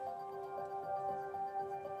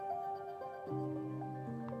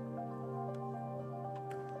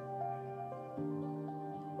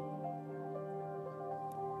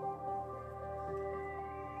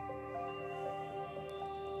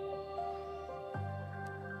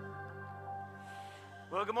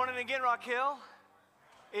Well, good morning again, Rock Hill.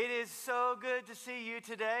 It is so good to see you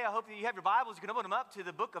today. I hope that you have your Bibles. You can open them up to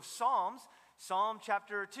the book of Psalms, Psalm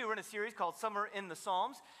chapter 2. We're in a series called Summer in the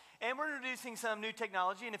Psalms, and we're introducing some new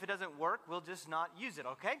technology, and if it doesn't work, we'll just not use it,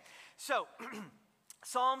 okay? So,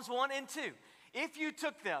 Psalms 1 and 2. If you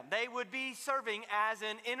took them, they would be serving as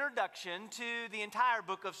an introduction to the entire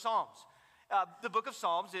book of Psalms. The book of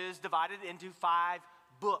Psalms is divided into 5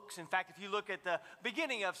 books. In fact, if you look at the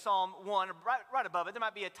beginning of Psalm 1, right above it, there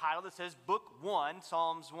might be a title that says Book 1,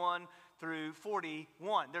 Psalms 1 through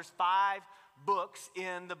 41. There's 5 books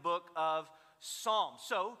in the book of Psalms.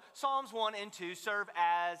 So, Psalms 1 and 2 serve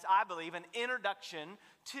as, I believe, an introduction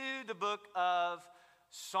to the book of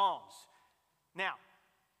Psalms. Now,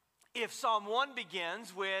 if Psalm 1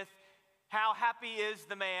 begins with how happy is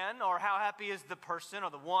the man, or how happy is the person,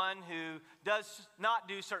 or the one who does not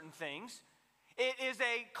do certain things, it is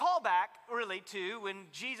a callback, really, to when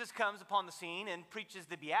Jesus comes upon the scene and preaches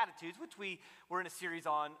the Beatitudes, which we were in a series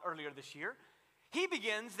on earlier this year. He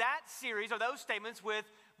begins that series, or those statements, with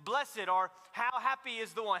blessed, or how happy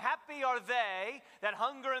is the one. Happy are they that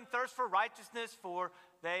hunger and thirst for righteousness, for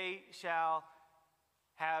they shall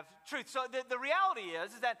have truth. So the reality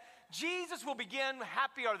is that Jesus will begin,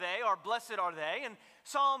 happy are they, or blessed are they. And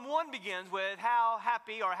Psalm 1 begins with how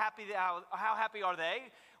happy, or how happy are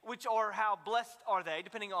they, or how blessed are they,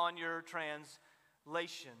 depending on your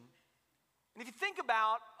translation. And if you think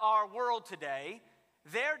about our world today,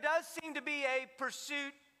 there does seem to be a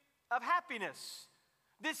pursuit of happiness.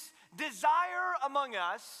 This desire among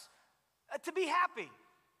us to be happy.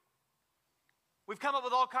 We've come up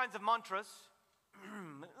with all kinds of mantras.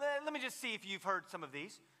 Let me just see if you've heard some of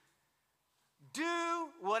these. Do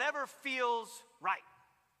whatever feels right,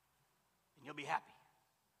 and you'll be happy.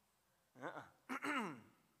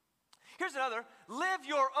 Here's another. Live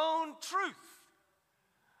your own truth.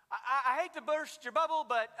 I hate to burst your bubble,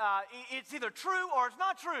 but it's either true or it's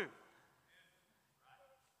not true.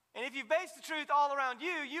 And if you've based the truth all around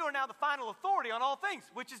you, you are now the final authority on all things,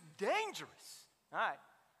 which is dangerous. All right.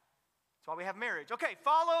 That's why we have marriage. Okay,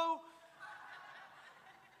 follow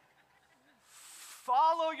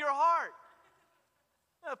your heart.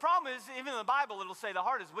 Now, the problem is, even in the Bible, it'll say the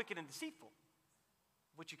heart is wicked and deceitful,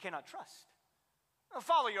 which you cannot trust.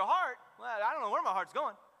 Follow your heart. Well, I don't know where my heart's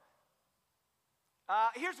going.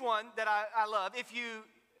 Here's one that I love. If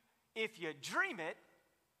you dream it,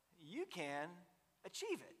 you can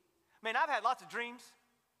achieve it. Man, I've had lots of dreams.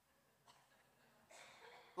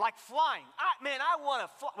 Like flying. I want to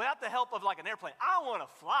fly. Without the help of like an airplane, I want to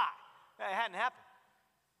fly. It hadn't happened.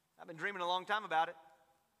 I've been dreaming a long time about it.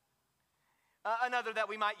 Another that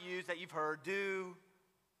we might use that you've heard, do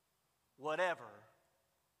whatever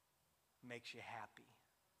makes you happy.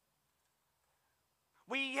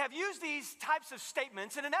 We have used these types of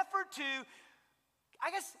statements in an effort to,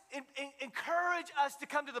 I guess, encourage us to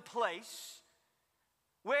come to the place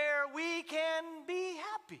where we can be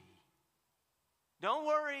happy. Don't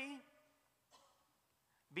worry.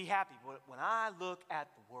 Be happy. When I look at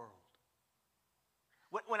the world,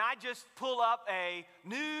 when I just pull up a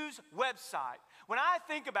news website, when I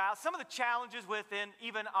think about some of the challenges within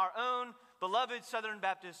even our own beloved Southern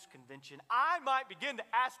Baptist Convention, I might begin to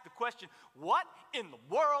ask the question, what in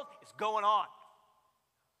the world is going on?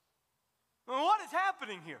 What is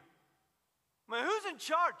happening here? Who's in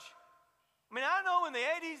charge? I know in the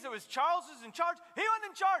 80s there was Charles was in charge. He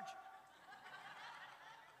wasn't in charge.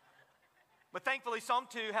 But thankfully, Psalm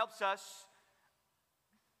 2 helps us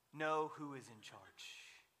know who is in charge.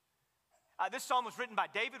 This psalm was written by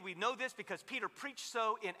David. We know this because Peter preached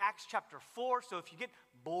so in Acts chapter 4. So if you get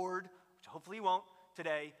bored, which hopefully you won't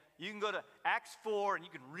today, you can go to Acts 4 and you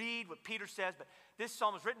can read what Peter says. But this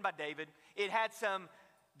psalm was written by David. It had some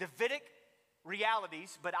Davidic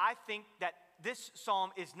realities, but I think that this psalm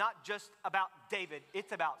is not just about David.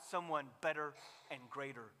 It's about someone better and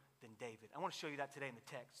greater than David. I want to show you that today in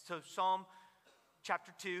the text. So Psalm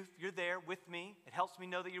chapter 2, if you're there with me, it helps me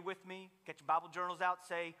know that you're with me. Get your Bible journals out,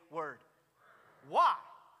 say word. Why?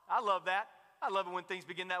 I love that. I love it when things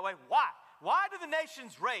begin that way. Why? Why do the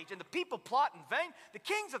nations rage and the people plot in vain? The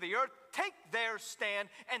kings of the earth take their stand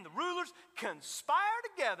and the rulers conspire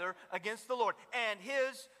together against the Lord and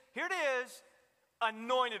his, here it is,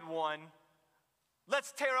 anointed one.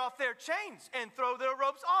 Let's tear off their chains and throw their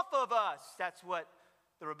ropes off of us. That's what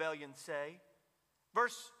the rebellions say.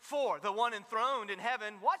 Verse 4, the one enthroned in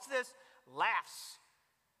heaven, watch this, laughs.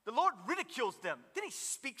 The Lord ridicules them. Then he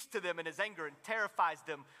speaks to them in his anger and terrifies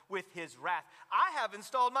them with his wrath. I have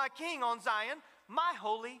installed my king on Zion, my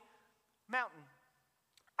holy mountain.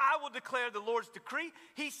 I will declare the Lord's decree.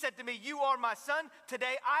 He said to me, you are my son.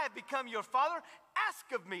 Today I have become your father.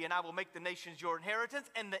 Ask of me, and I will make the nations your inheritance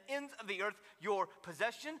and the ends of the earth your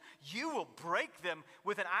possession. You will break them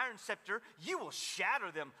with an iron scepter. You will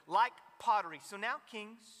shatter them like pottery. So now,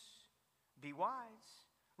 kings, be wise.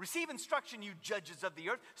 Receive instruction, you judges of the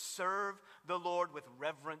earth. Serve the Lord with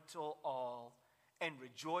reverential awe and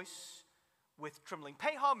rejoice with trembling.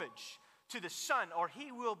 Pay homage to the Son, or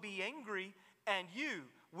he will be angry, and you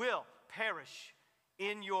will perish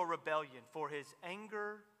in your rebellion, for his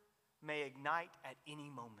anger may ignite at any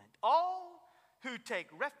moment. All who take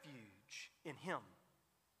refuge in him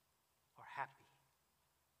are happy.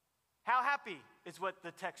 How happy is what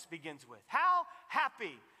the text begins with. How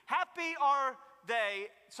happy? Happy are they,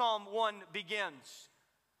 Psalm 1 begins.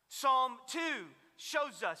 Psalm 2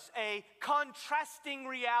 shows us a contrasting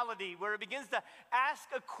reality where it begins to ask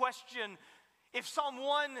a question. If Psalm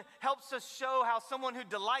 1 helps us show how someone who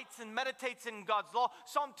delights and meditates in God's law,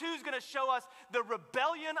 Psalm 2 is going to show us the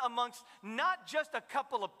rebellion amongst not just a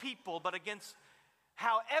couple of people, but against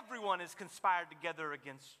how everyone is conspired together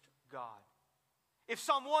against God. If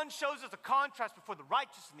Psalm 1 shows us a contrast before the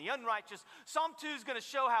righteous and the unrighteous, Psalm 2 is going to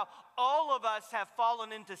show how all of us have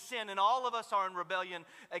fallen into sin and all of us are in rebellion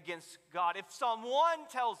against God. If Psalm 1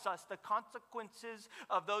 tells us the consequences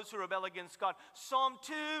of those who rebel against God, Psalm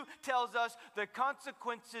 2 tells us the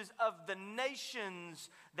consequences of the nations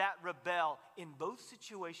that rebel. In both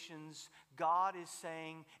situations, God is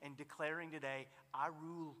saying and declaring today, I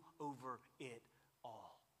rule over it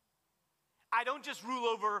all. I don't just rule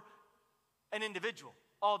over an individual,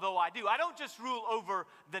 although I do. I don't just rule over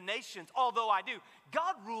the nations, although I do.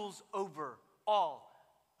 God rules over all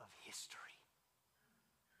of history.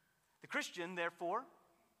 The Christian, therefore,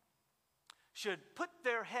 should put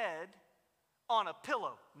their head on a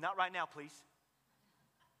pillow. Not right now, please.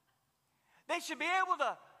 They should be able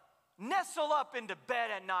to nestle up into bed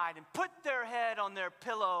at night and put their head on their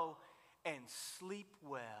pillow and sleep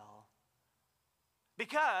well.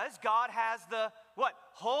 Because God has the, what?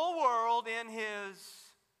 Whole world in his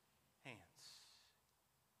hands.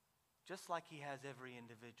 Just like he has every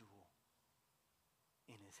individual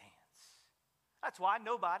in his hands. That's why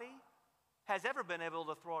nobody has ever been able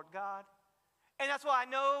to thwart God. And that's why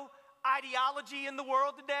no ideology in the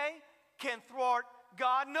world today can thwart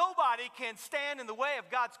God. Nobody can stand in the way of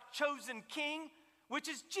God's chosen king, which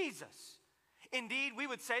is Jesus. Indeed, we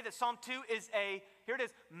would say that Psalm 2 is here it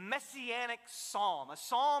is, messianic psalm, a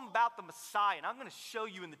psalm about the Messiah. And I'm going to show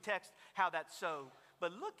you in the text how that's so.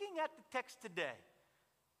 But looking at the text today,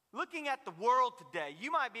 looking at the world today,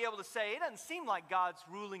 you might be able to say, it doesn't seem like God's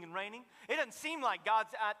ruling and reigning. It doesn't seem like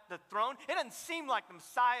God's at the throne. It doesn't seem like the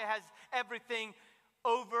Messiah has everything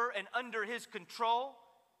over and under his control,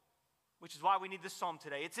 which is why we need this psalm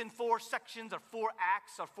today. It's in 4 sections or 4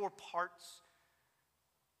 acts or 4 parts.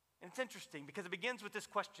 And it's interesting because it begins with this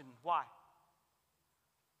question, why?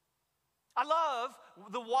 I love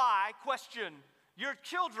the why question. Your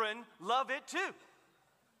children love it too.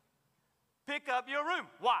 Pick up your room.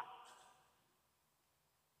 Why?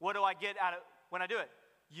 What do I get out of when I do it?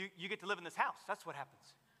 You get to live in this house. That's what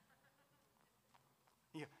happens.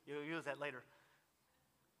 You'll use that later.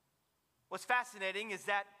 What's fascinating is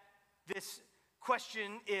that this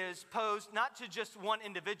question is posed not to just one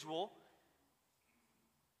individual,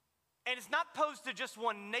 and it's not posed to just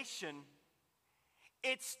one nation,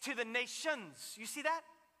 it's to the nations. You see that?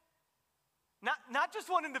 Not just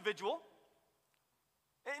one individual,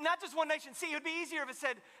 not just one nation. See, it would be easier if it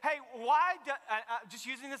said, hey, why, just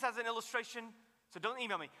using this as an illustration, so don't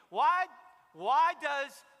email me. Why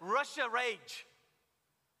does Russia rage?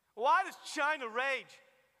 Why does China rage?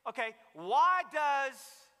 Okay, why does,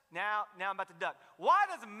 now I'm about to duck. Why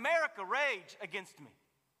does America rage against me?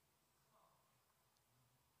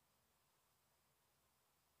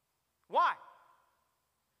 Why?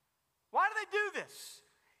 Why do they do this?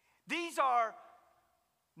 These are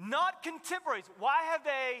not contemporaries. Why have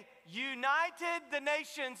they united the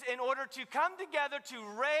nations in order to come together to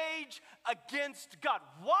rage against God?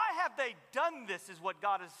 Why have they done this is what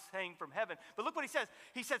God is saying from heaven. But look what he says.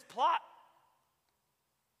 He says plot.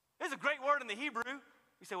 There's a great word in the Hebrew.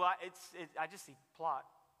 You say, well, I just see plot.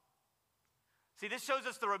 See, this shows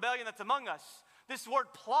us the rebellion that's among us. This word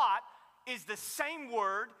plot is the same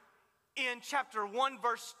word in chapter 1,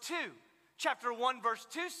 verse 2. Chapter 1, verse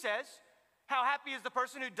 2 says, how happy is the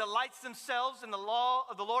person who delights themselves in the law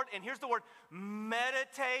of the Lord. And here's the word,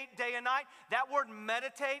 meditate day and night. That word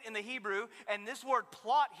meditate in the Hebrew, and this word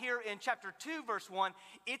plot here in chapter 2, verse 1,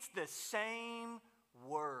 it's the same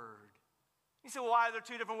word. You say, well, why are there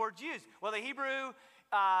 2 different words used? Well, the Hebrew,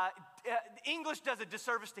 English does a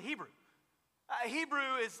disservice to Hebrew.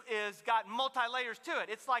 Hebrew is got multi-layers to it.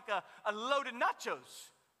 It's like a loaded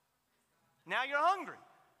nachos. Now you're hungry.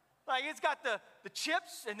 Like it's got the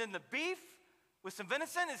chips and then the beef with some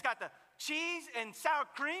venison. It's got the cheese and sour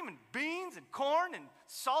cream and beans and corn and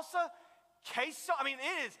salsa, queso. I mean,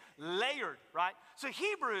 it is layered, right? So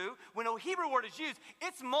Hebrew, when a Hebrew word is used,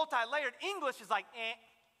 it's multi-layered. English is like, eh.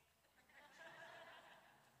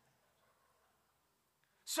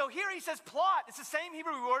 So here he says plot. It's the same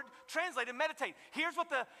Hebrew word translated meditate. Here's what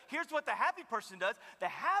the happy person does. The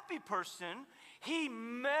happy person, he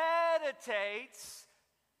meditates,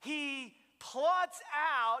 he plots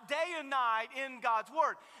out day and night in God's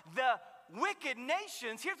word. The wicked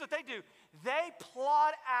nations, here's what they do. They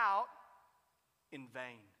plot out in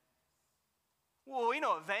vain. Well, we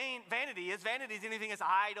know what vanity is. Vanity is anything that's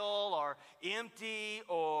idle or empty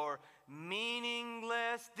or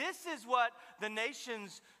meaningless. This is what the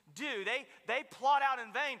nations do. They plot out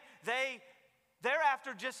in vain. They're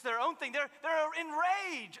after just their own thing. They're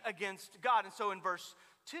enraged against God. And so in verse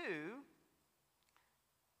 2,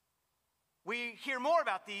 we hear more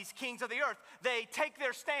about these kings of the earth. They take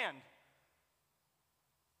their stand.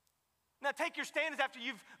 Now, take your stand is after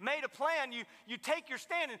you've made a plan, you take your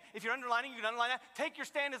stand. And if you're underlining, you can underline that. Take your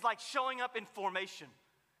stand is like showing up in formation.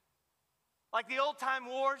 Like the old time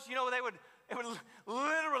wars, you know, they would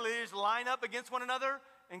literally just line up against one another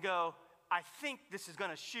and go, I think this is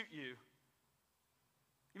going to shoot you.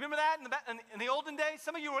 You remember that in the olden days?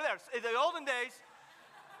 Some of you were there. In the olden days,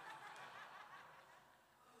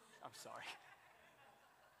 I'm sorry.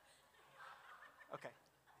 Okay.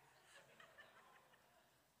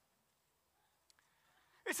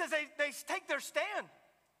 It says they take their stand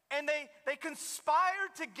and they conspire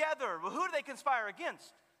together. Well, who do they conspire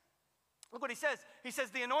against? Look what he says. He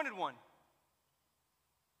says the anointed one.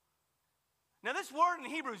 Now this word in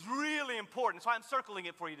Hebrew is really important, so I'm circling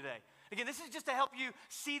it for you today. Again, this is just to help you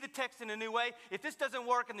see the text in a new way. If this doesn't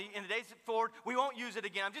work in the days forward, we won't use it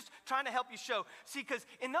again. I'm just trying to help you show. See, because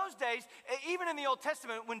in those days, even in the Old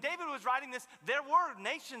Testament, when David was writing this, there were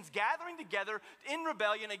nations gathering together in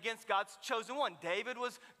rebellion against God's chosen one. David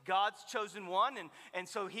was God's chosen one, and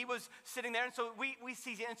so he was sitting there. And so we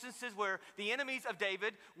see instances where the enemies of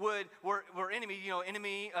David were enemies. You know,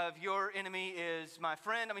 enemy of your enemy is my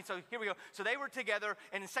friend. I mean, so here we go. So they were together,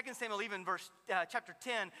 and in 2 Samuel, even chapter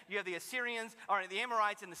 10, you have the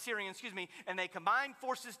Amorites and the Syrians, and they combined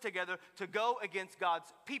forces together to go against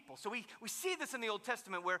God's people. So we see this in the Old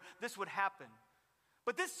Testament where this would happen.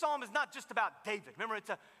 But this psalm is not just about David. Remember, it's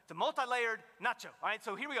a multi-layered nacho. All right,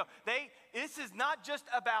 so here we go. This is not just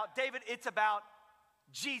about David, it's about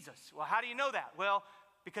Jesus. Well, how do you know that? Well,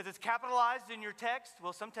 because it's capitalized in your text.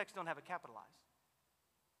 Well, some texts don't have it capitalized.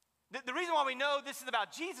 The reason why we know this is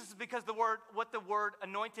about Jesus is because what the word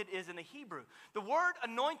anointed is in the Hebrew. The word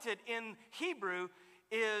anointed in Hebrew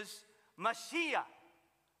is Mashiach.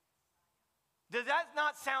 Does that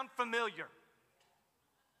not sound familiar?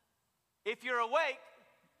 If you're awake,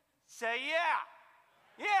 say yeah.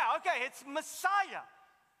 Yeah, okay, it's Messiah.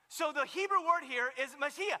 So the Hebrew word here is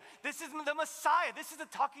Mashiach. This is the Messiah. This is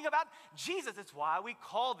talking about Jesus. It's why we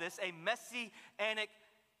call this a messianic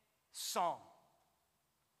psalm.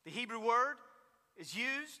 The Hebrew word is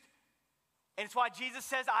used, and it's why Jesus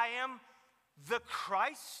says, I am the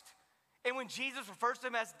Christ. And when Jesus refers to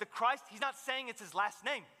him as the Christ, he's not saying it's his last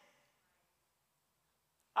name.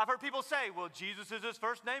 I've heard people say, well, Jesus is his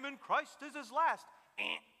first name and Christ is his last.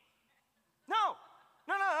 No.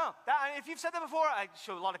 If you've said that before, I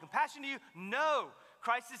show a lot of compassion to you. No,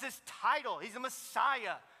 Christ is his title. He's a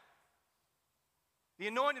Messiah, the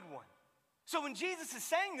anointed one. So when Jesus is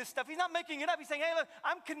saying this stuff, he's not making it up. He's saying, hey, look,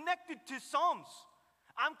 I'm connected to Psalms.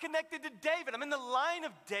 I'm connected to David. I'm in the line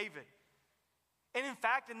of David. And in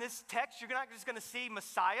fact, in this text, you're not just going to see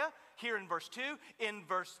Messiah here in verse 2. In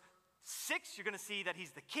verse 6, you're going to see that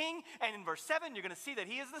he's the king. And in verse 7, you're going to see that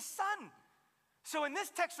he is the son. So in this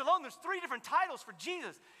text alone, there's 3 different titles for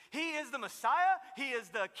Jesus. He is the Messiah, he is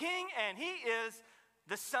the king, and he is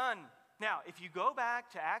the son. Now, if you go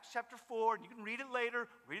back to Acts chapter 4, and you can read it later,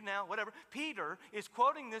 read it now, whatever, Peter is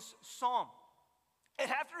quoting this psalm.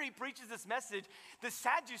 And after he preaches this message, the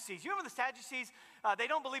Sadducees, you remember the Sadducees? They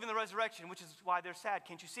don't believe in the resurrection, which is why they're sad,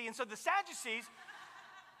 can't you see? And so the Sadducees,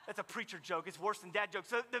 that's a preacher joke, it's worse than dad jokes.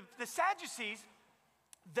 So the Sadducees,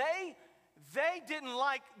 they didn't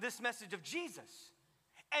like this message of Jesus.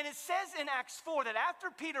 And it says in Acts 4 that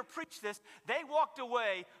after Peter preached this, they walked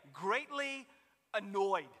away greatly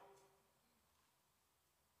annoyed.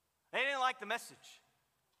 They didn't like the message.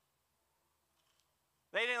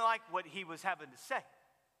 They didn't like what he was having to say.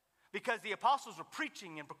 Because the apostles were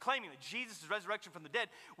preaching and proclaiming that Jesus' resurrection from the dead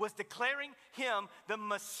was declaring him the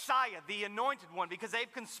Messiah, the anointed one. Because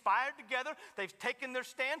they've conspired together, they've taken their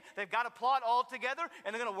stand, they've got a plot all together,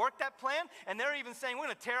 and they're going to work that plan. And they're even saying, we're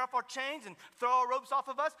going to tear off our chains and throw our ropes off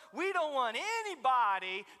of us. We don't want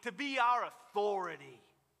anybody to be our authority.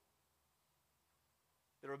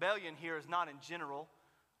 The rebellion here is not in general.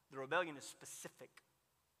 The rebellion is specific.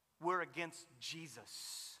 We're against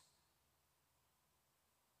Jesus.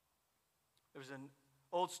 There was an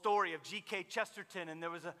old story of G.K. Chesterton, and there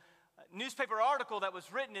was a newspaper article that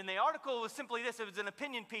was written, and the article was simply this. It was an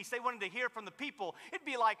opinion piece. They wanted to hear from the people. It'd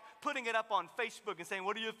be like putting it up on Facebook and saying,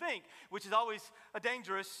 what do you think? Which is always a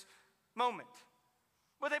dangerous moment.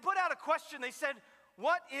 But they put out a question. They said,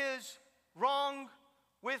 what is wrong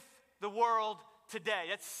with the world today?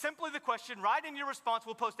 That's simply the question. Write in your response.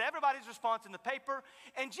 We'll post everybody's response in the paper.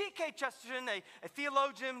 And G.K. Chesterton, a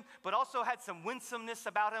theologian, but also had some winsomeness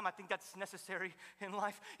about him. I think that's necessary in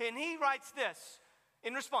life. And he writes this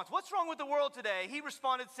in response. What's wrong with the world today? He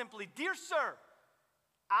responded simply, Dear sir,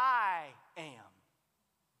 I am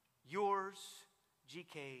yours,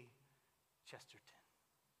 G.K. Chesterton.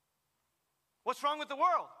 What's wrong with the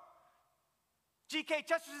world? G.K.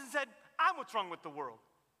 Chesterton said, I'm what's wrong with the world.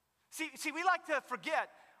 See, we like to forget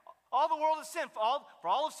all the world is sin, for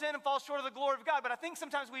all of sin and falls short of the glory of God. But I think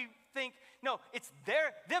sometimes we think, no, it's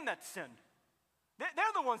them that sinned. They're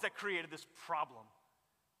the ones that created this problem.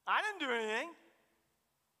 I didn't do anything.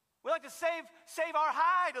 We like to save our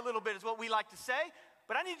hide a little bit is what we like to say.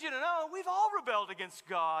 But I need you to know we've all rebelled against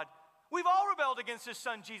God. We've all rebelled against His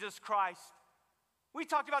Son, Jesus Christ. We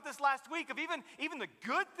talked about this last week of even the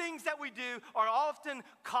good things that we do are often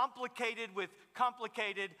complicated with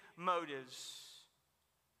complicated motives.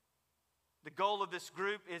 The goal of this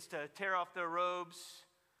group is to tear off their robes,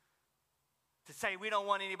 to say we don't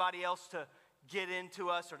want anybody else to get into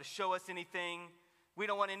us or to show us anything. We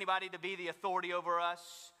don't want anybody to be the authority over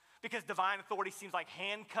us because divine authority seems like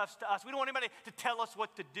handcuffs to us. We don't want anybody to tell us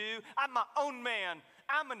what to do. I'm my own man.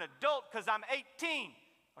 I'm an adult because I'm 18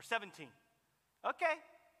 or 17. Okay,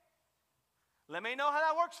 let me know how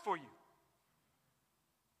that works for you.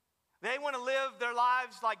 They want to live their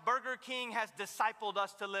lives like Burger King has discipled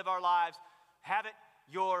us to live our lives. Have it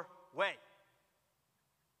your way.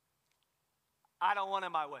 I don't want it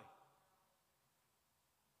my way.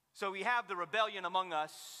 So we have the rebellion among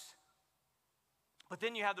us, but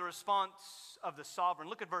then you have the response of the sovereign.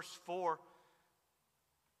 Look at verse 4.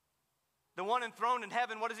 The one enthroned in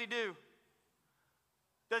heaven, what does he do?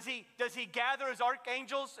 Does he gather his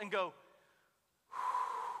archangels and go,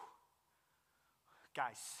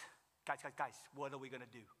 guys, what are we going to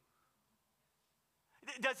do?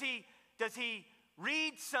 Does he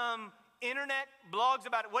read some internet blogs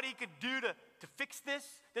about what he could do to fix this?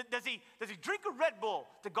 Does he drink a Red Bull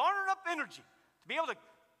to garner up energy to be able to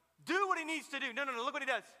do what he needs to do? No, look what he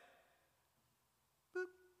does. Boop.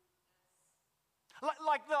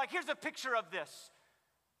 Like here's a picture of this.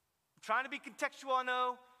 Trying to be contextual, I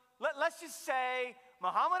know. Let's just say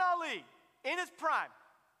Muhammad Ali in his prime,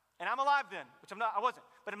 and I'm alive then, which I wasn't,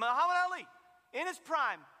 but Muhammad Ali in his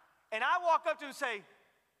prime, and I walk up to him and say,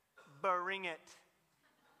 bring it.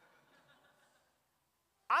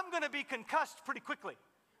 I'm going to be concussed pretty quickly,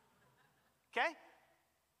 okay?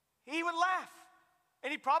 He would laugh, and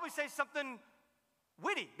he'd probably say something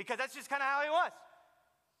witty, because that's just kind of how he was.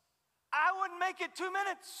 I wouldn't make it 2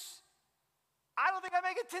 minutes. I don't think I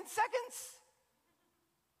make it 10 seconds.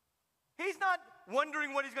 He's not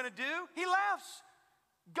wondering what he's going to do. He laughs.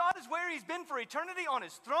 God is where He's been for eternity on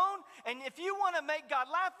His throne. And if you want to make God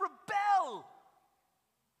laugh, rebel.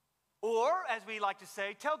 Or, as we like to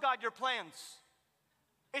say, tell God your plans.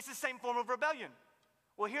 It's the same form of rebellion.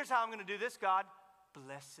 Well, here's how I'm going to do this, God.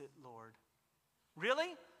 Bless it, Lord.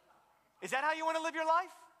 Really? Is that how you want to live your life?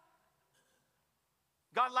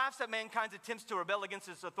 God laughs at mankind's attempts to rebel against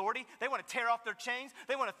His authority. They want to tear off their chains.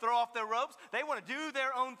 They want to throw off their robes. They want to do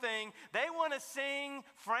their own thing. They want to sing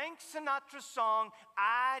Frank Sinatra's song,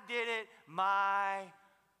 I Did It My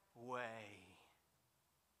Way.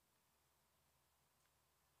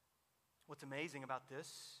 What's amazing about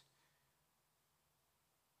this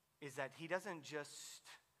is that He doesn't just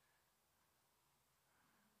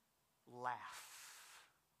laugh.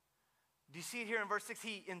 Do you see it here in verse 6?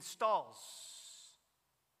 He installs.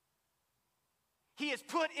 He has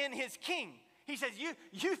put in His king. He says, you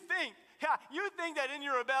think that in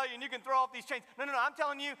your rebellion you can throw off these chains. No, I'm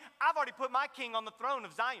telling you, I've already put my king on the throne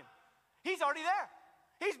of Zion. He's already there.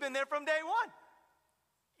 He's been there from day one.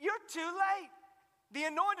 You're too late. The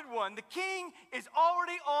anointed one, the king, is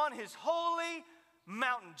already on His holy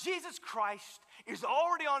mountain. Jesus Christ is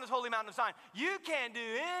already on his holy mountain of Zion. You can't do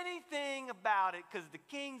anything about it because the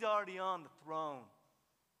king's already on the throne.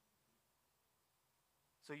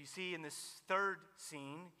 So you see in this third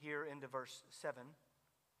scene here into verse 7,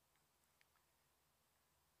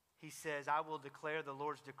 he says, I will declare the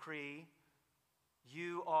Lord's decree.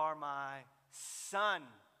 You are my son.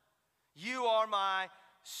 You are my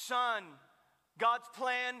son. God's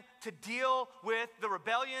plan to deal with the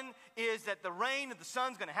rebellion is that the reign of the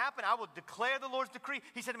son's going to happen. I will declare the Lord's decree.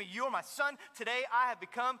 He said to me, you are my son. Today I have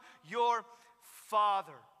become your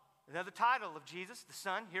father. Another title of Jesus, the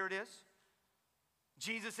Son. Here it is.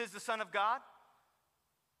 Jesus is the Son of God.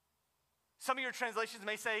 Some of your translations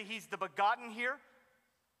may say he's the begotten here.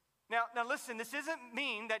 Now listen, this doesn't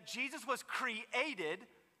mean that Jesus was created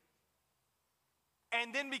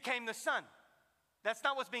and then became the Son. That's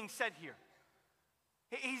not what's being said here.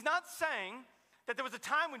 He's not saying that there was a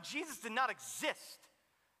time when Jesus did not exist.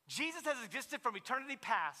 Jesus has existed from eternity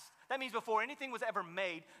past. That means before anything was ever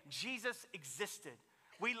made, Jesus existed.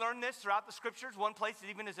 We learn this throughout the scriptures. One place it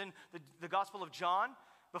even is in the Gospel of John.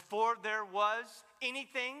 Before there was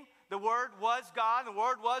anything, the Word was God, and the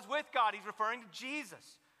Word was with God. He's referring to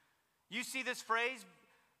Jesus. You see this phrase,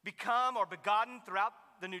 become or begotten, throughout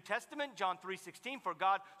the New Testament. John 3:16, for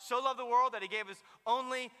God so loved the world that he gave his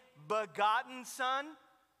only begotten Son.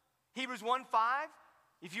 Hebrews 1:5.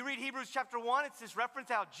 If you read Hebrews chapter 1, it's this reference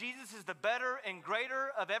how Jesus is the better and greater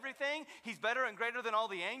of everything. He's better and greater than all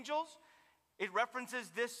the angels. It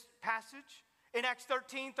references this passage. In Acts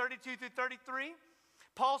 13:32 through 33,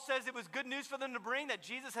 Paul says it was good news for them to bring that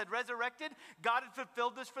Jesus had resurrected. God had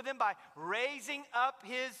fulfilled this for them by raising up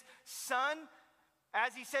his Son.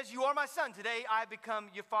 As he says, you are my son. Today I become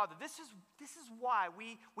your father. This is why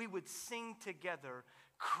we would sing together.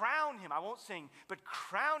 Crown him. I won't sing, but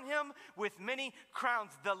crown him with many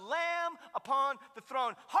crowns. The Lamb upon the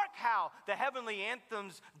throne. Hark how the heavenly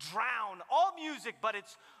anthems drown all music but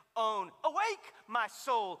its own. Awake, my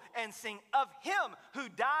soul, and sing of him who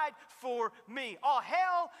died for me. All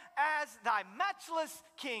hail as thy matchless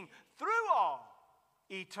King through all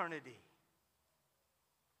eternity.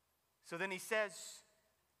 So then he says,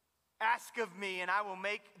 ask of me, and I will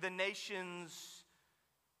make the nations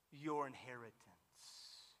your inheritance.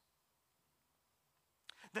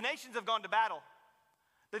 The nations have gone to battle.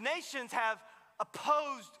 The nations have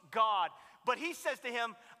opposed God. But he says to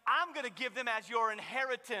him, I'm going to give them as your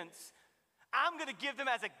inheritance. I'm going to give them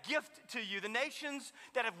as a gift to you. The nations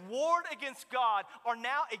that have warred against God are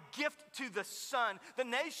now a gift to the Son. The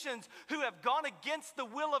nations who have gone against the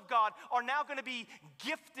will of God are now going to be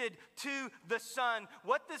gifted to the Son.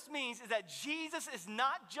 What this means is that Jesus is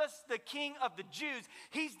not just the King of the Jews.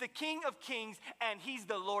 He's the King of kings and he's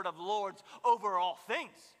the Lord of lords over all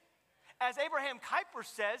things. As Abraham Kuyper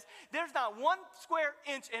says, there's not one square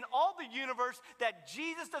inch in all the universe that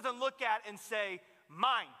Jesus doesn't look at and say,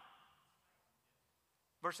 mine.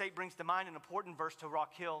 Verse 8 brings to mind an important verse to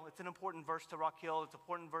Rock Hill. It's an important verse to Rock Hill. It's an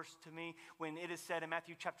important verse to me when it is said in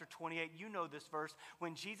Matthew chapter 28, you know this verse,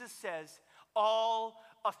 when Jesus says, all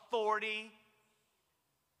authority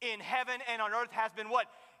in heaven and on earth has been what?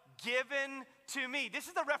 Given to me. This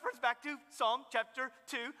is a reference back to Psalm chapter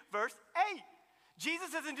 2, verse 8.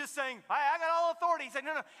 Jesus isn't just saying, I got all authority. He's saying,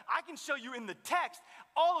 no, I can show you in the text,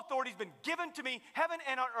 all authority has been given to me, heaven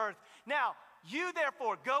and on earth. Now, you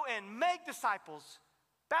therefore go and make disciples,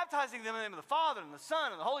 baptizing them in the name of the Father and the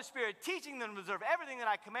Son and the Holy Spirit, teaching them to observe everything that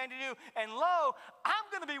I commanded you, and lo, I'm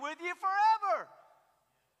going to be with you forever.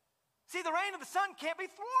 See, the reign of the Son can't be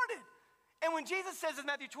thwarted. And when Jesus says in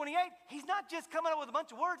Matthew 28, he's not just coming up with a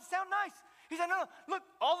bunch of words that sound nice. He said, no, look,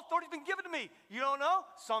 all authority has been given to me. You don't know?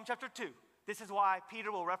 Psalm chapter 2. This is why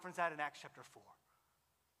Peter will reference that in Acts chapter 4.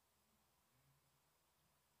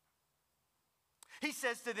 He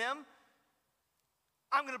says to them,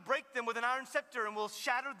 I'm going to break them with an iron scepter and will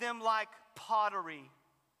shatter them like pottery.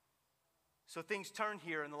 So things turn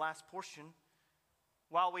here in the last portion.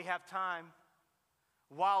 While we have time,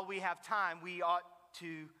 we ought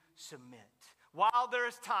to submit. While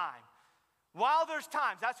there's time,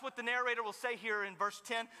 that's what the narrator will say here in verse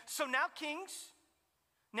 10. So now kings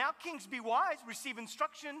be wise, receive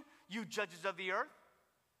instruction, you judges of the earth.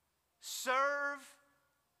 Serve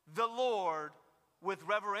the Lord with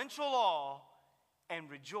reverential awe and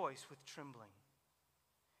rejoice with trembling.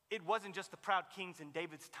 It wasn't just the proud kings in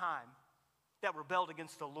David's time that rebelled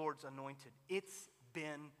against the Lord's anointed. It's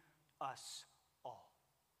been us all.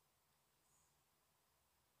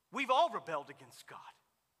 We've all rebelled against God.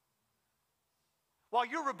 While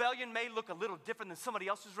your rebellion may look a little different than somebody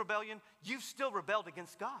else's rebellion, you've still rebelled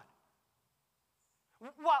against God.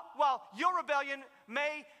 While your rebellion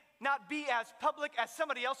may not be as public as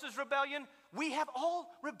somebody else's rebellion. We have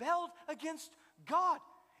all rebelled against God.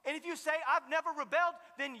 And if you say, I've never rebelled,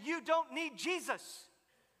 then you don't need Jesus.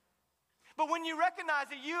 But when you recognize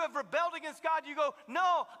that you have rebelled against God, you go,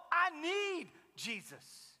 no, I need Jesus.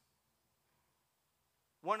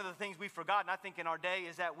 One of the things we've forgotten, I think, in our day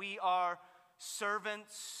is that we are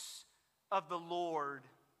servants of the Lord,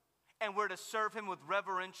 and we're to serve him with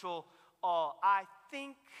reverential awe. I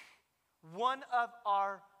think one of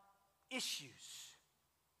our issues,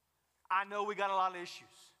 I know we got a lot of issues.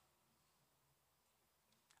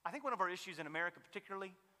 I think one of our issues in America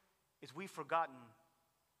particularly is we've forgotten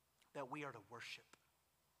that we are to worship.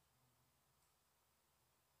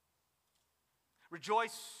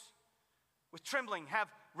 Rejoice with trembling, have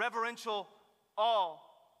reverential awe.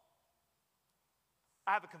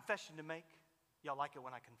 I have a confession to make. Y'all like it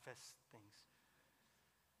when I confess things.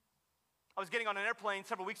 I was getting on an airplane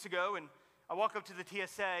several weeks ago, and I walk up to the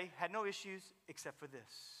TSA, had no issues except for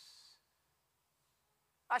this.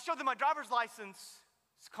 I showed them my driver's license.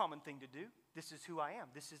 It's a common thing to do. This is who I am.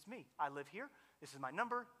 This is me. I live here. This is my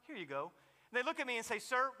number. Here you go. And they look at me and say,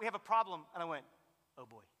 sir, we have a problem. And I went, oh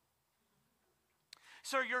boy.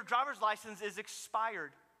 Sir, your driver's license is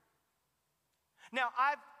expired. Now,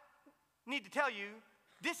 I need to tell you,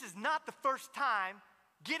 this is not the first time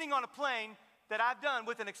getting on a plane that I've done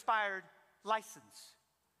with an expired license.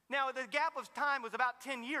 Now, the gap of time was about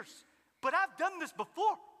 10 years, but I've done this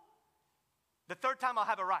before. The third time I'll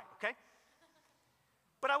have it right, okay?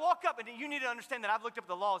 But I walk up, and you need to understand that I've looked up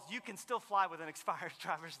the laws. You can still fly with an expired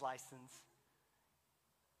driver's license.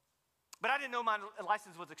 But I didn't know my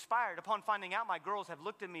license was expired. Upon finding out, my girls have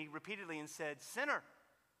looked at me repeatedly and said, sinner,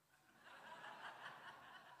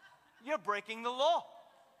 you're breaking the law.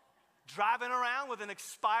 Driving around with an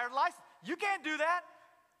expired license. You can't do that.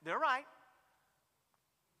 They're right.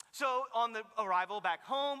 So on the arrival back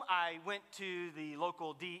home, I went to the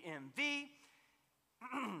local DMV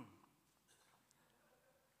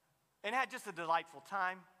and had just a delightful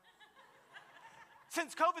time.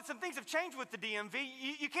 Since COVID, some things have changed with the DMV.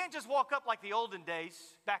 You can't just walk up like the olden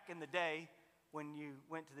days, back in the day when you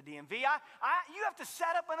went to the DMV. You have to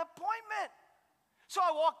set up an appointment. So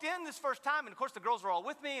I walked in this first time, and of course the girls were all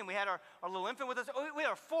with me, and we had our little infant with us. We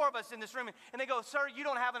had 4 of us in this room, and they go, sir, you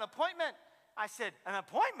don't have an appointment. I said, an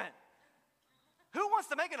appointment? Who wants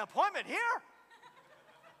to make an appointment here?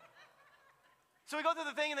 So we go through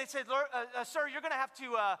the thing, and they said, sir, you're going to have to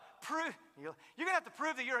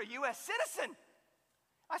prove that you're a U.S. citizen.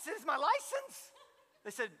 I said, it's my license.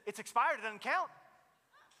 They said, it's expired, it doesn't count.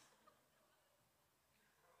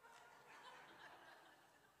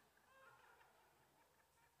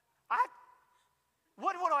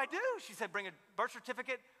 What do I do? She said, bring a birth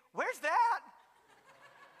certificate. Where's that?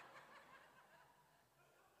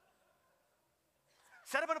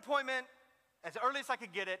 Set up an appointment as early as I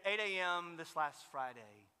could get it, 8 a.m. this last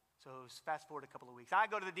Friday. So fast forward a couple of weeks. I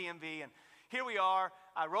go to the DMV, and here we are.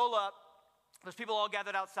 I roll up. There's people all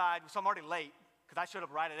gathered outside, so I'm already late because I showed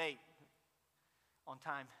up right at 8 on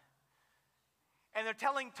time. And they're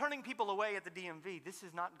turning people away at the DMV. This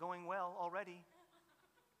is not going well already.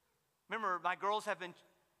 Remember, my girls have been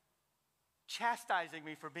chastising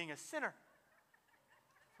me for being a sinner,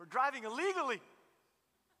 for driving illegally.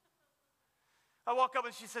 I walk up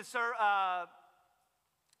and she says, sir,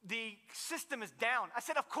 the system is down. I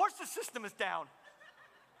said, of course the system is down.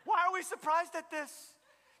 Why are we surprised at this?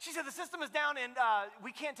 She said, the system is down and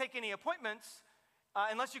we can't take any appointments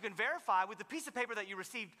unless you can verify with the piece of paper that you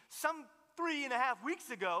received some 3.5 weeks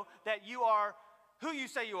ago that you are who you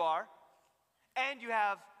say you are, and you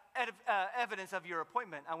have evidence of your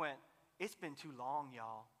appointment. I went, it's been too long,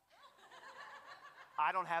 y'all.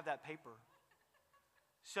 I don't have that paper.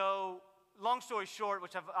 So, long story short,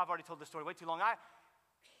 which I've already told this story way too long,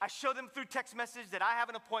 I show them through text message that I have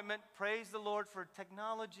an appointment. Praise the Lord for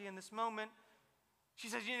technology in this moment. She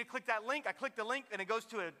says, you need to click that link. I click the link, and it goes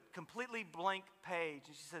to a completely blank page.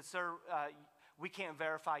 And she says, sir, we can't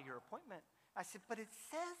verify your appointment. I said, but it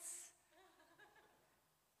says.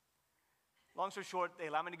 Long story short, they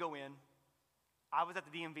allowed me to go in. I was at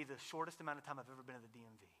the DMV the shortest amount of time I've ever been at the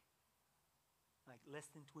DMV. Like less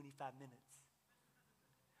than 25 minutes.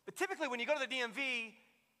 But typically when you go to the DMV,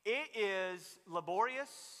 it is laborious,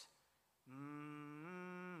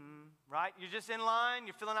 right? You're just in line,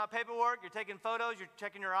 you're filling out paperwork, you're taking photos, you're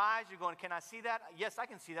checking your eyes, you're going, can I see that? Yes, I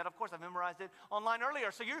can see that. Of course, I memorized it online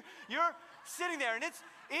earlier. So you're sitting there, and it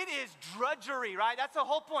is drudgery, right? That's the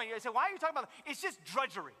whole point. You say, why are you talking about that? It's just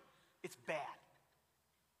drudgery. It's bad.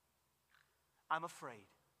 I'm afraid.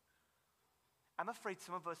 I'm afraid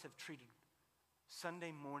some of us have treated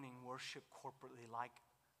Sunday morning worship corporately like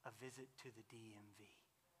a visit to the DMV.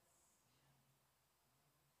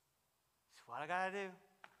 That's what I got to do.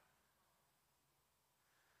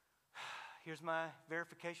 Here's my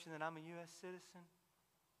verification that I'm a U.S. citizen.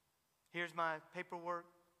 Here's my paperwork.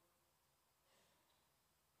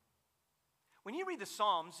 When you read the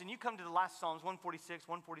Psalms and you come to the last Psalms, 146,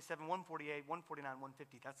 147, 148, 149,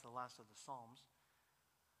 150, that's the last of the Psalms.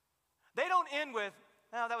 They don't end with,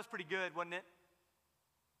 oh, that was pretty good, wasn't it?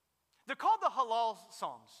 They're called the Hallel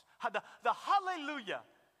Psalms, the Hallelujah.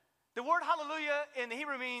 The word hallelujah in the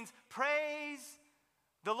Hebrew means praise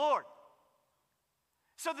the Lord.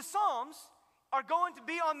 So the Psalms are going to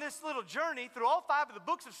be on this little journey through all 5 of the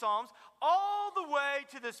books of Psalms, all the way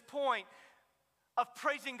to this point of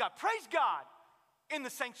praising God. Praise God in the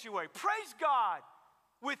sanctuary. Praise God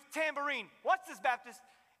with tambourine. Watch this, Baptist.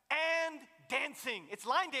 And dancing. It's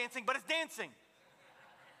line dancing, but it's dancing.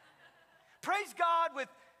 Praise God with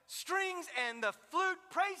strings and the flute.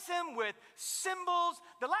 Praise Him with cymbals.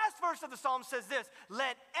 The last verse of the psalm says this: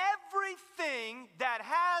 let everything that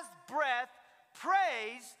has breath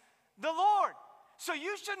praise the Lord. So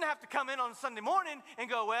you shouldn't have to come in on Sunday morning and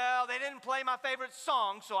go, well, they didn't play my favorite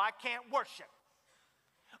song, so I can't worship.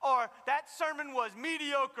 Or that sermon was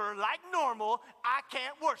mediocre like normal, I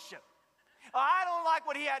can't worship. Or I don't like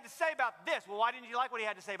what he had to say about this. Well, why didn't you like what he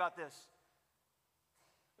had to say about this?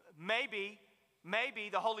 Maybe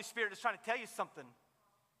the Holy Spirit is trying to tell you something.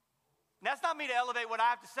 And that's not me to elevate what I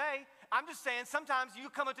have to say. I'm just saying sometimes you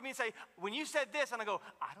come up to me and say, when you said this, and I go,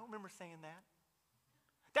 I don't remember saying that.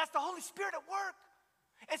 That's the Holy Spirit at work.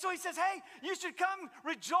 And so he says, hey, you should come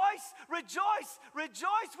rejoice, rejoice,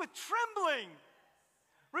 rejoice with trembling.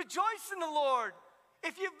 Rejoice in the Lord.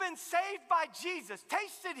 If you've been saved by Jesus,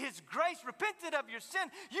 tasted His grace, repented of your sin,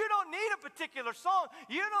 you don't need a particular song.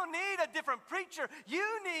 You don't need a different preacher. You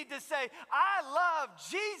need to say, I love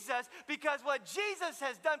Jesus because what Jesus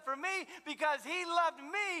has done for me, because He loved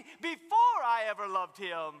me before I ever loved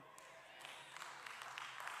Him.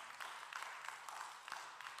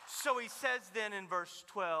 So he says then in verse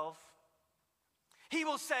 12, He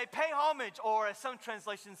will say, pay homage, or as some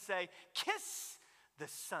translations say, kiss the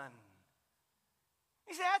Son.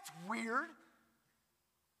 You say, that's weird.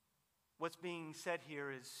 What's being said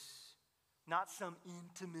here is not some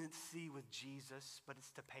intimacy with Jesus, but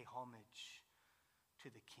it's to pay homage to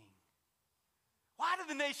the King. Why do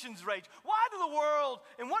the nations rage? Why do the world,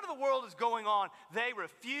 and what in the world is going on? They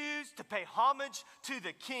refuse to pay homage to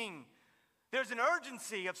the King. There's an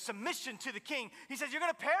urgency of submission to the King. He says, you're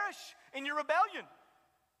going to perish in your rebellion.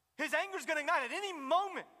 His anger is going to ignite at any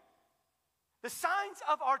moment. The signs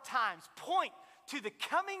of our times point to the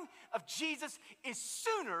coming of Jesus is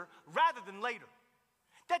sooner rather than later.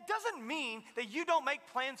 That doesn't mean that you don't make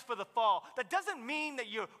plans for the fall. That doesn't mean that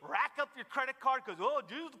you rack up your credit card because, oh,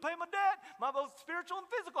 Jesus will pay my debt, my both spiritual and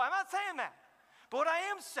physical. I'm not saying that. But what I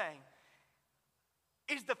am saying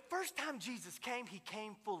is the first time Jesus came, He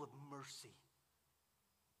came full of mercy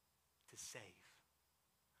to save.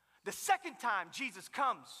 The second time Jesus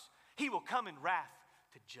comes, He will come in wrath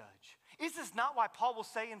to judge. Is this not why Paul will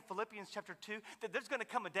say in Philippians chapter 2 that there's going to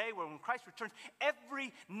come a day where when Christ returns,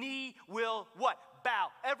 every knee will what? Bow.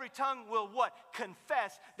 Every tongue will what?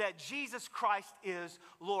 Confess that Jesus Christ is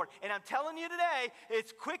Lord. And I'm telling you today,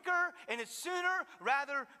 it's quicker and it's sooner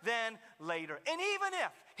rather than later. And even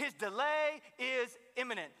if His delay is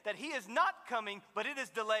imminent, that He is not coming, but it is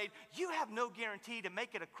delayed, you have no guarantee to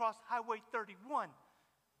make it across Highway 31.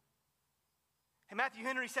 And Matthew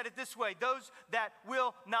Henry said it this way: those that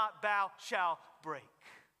will not bow shall break.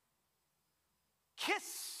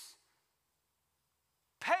 Kiss,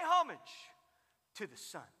 pay homage to the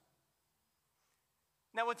Son.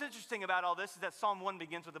 Now, what's interesting about all this is that Psalm 1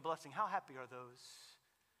 begins with a blessing. How happy are those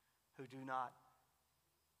who do not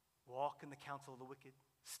walk in the counsel of the wicked,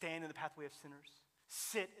 stand in the pathway of sinners,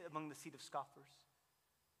 sit among the seat of scoffers.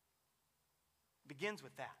 It begins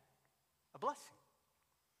with that, a blessing.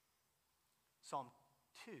 Psalm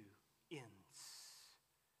 2 ends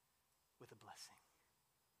with a blessing.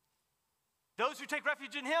 Those who take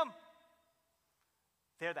refuge in Him,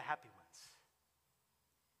 they're the happy ones.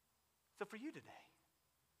 So for you today,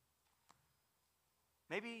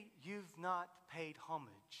 maybe you've not paid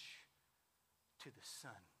homage to the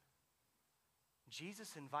Son.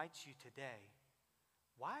 Jesus invites you today.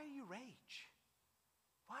 Why are you rage?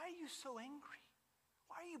 Why are you so angry?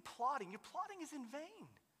 Why are you plotting? Your plotting is in vain.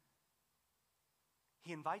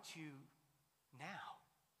 He invites you now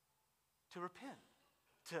to repent,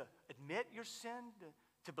 to admit your sin,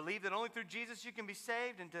 to believe that only through Jesus you can be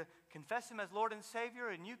saved, and to confess Him as Lord and Savior,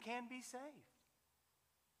 and you can be saved.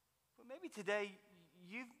 But maybe today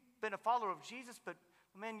you've been a follower of Jesus, but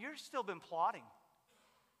man, you've still been plotting.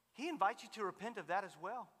 He invites you to repent of that as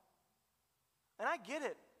well. And I get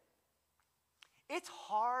it. It's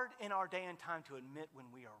hard in our day and time to admit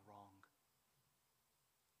when we are wrong.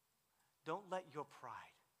 Don't let your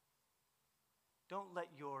pride, don't let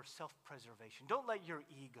your self-preservation, don't let your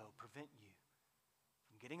ego prevent you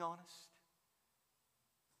from getting honest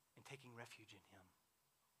and taking refuge in him.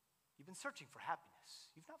 You've been searching for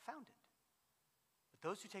happiness. You've not found it. But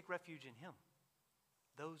those who take refuge in him,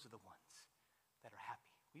 those are the ones that are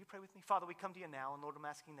happy. Will you pray with me? Father, we come to you now, and Lord, I'm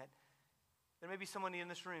asking that there may be someone in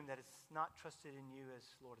this room that has not trusted in you as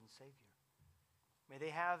Lord and Savior. May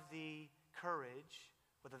they have the courage,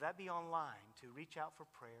 whether that be online, to reach out for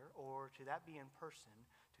prayer, or to that be in person,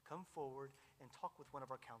 to come forward and talk with one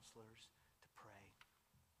of our counselors to pray.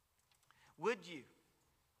 Would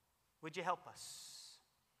you help us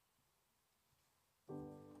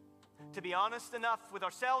to be honest enough with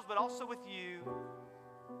ourselves, but also with you,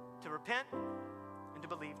 to repent and to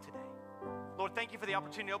believe today? Lord, thank you for the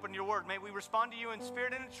opportunity to open your word. May we respond to you in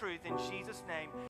spirit and in truth. In Jesus' name.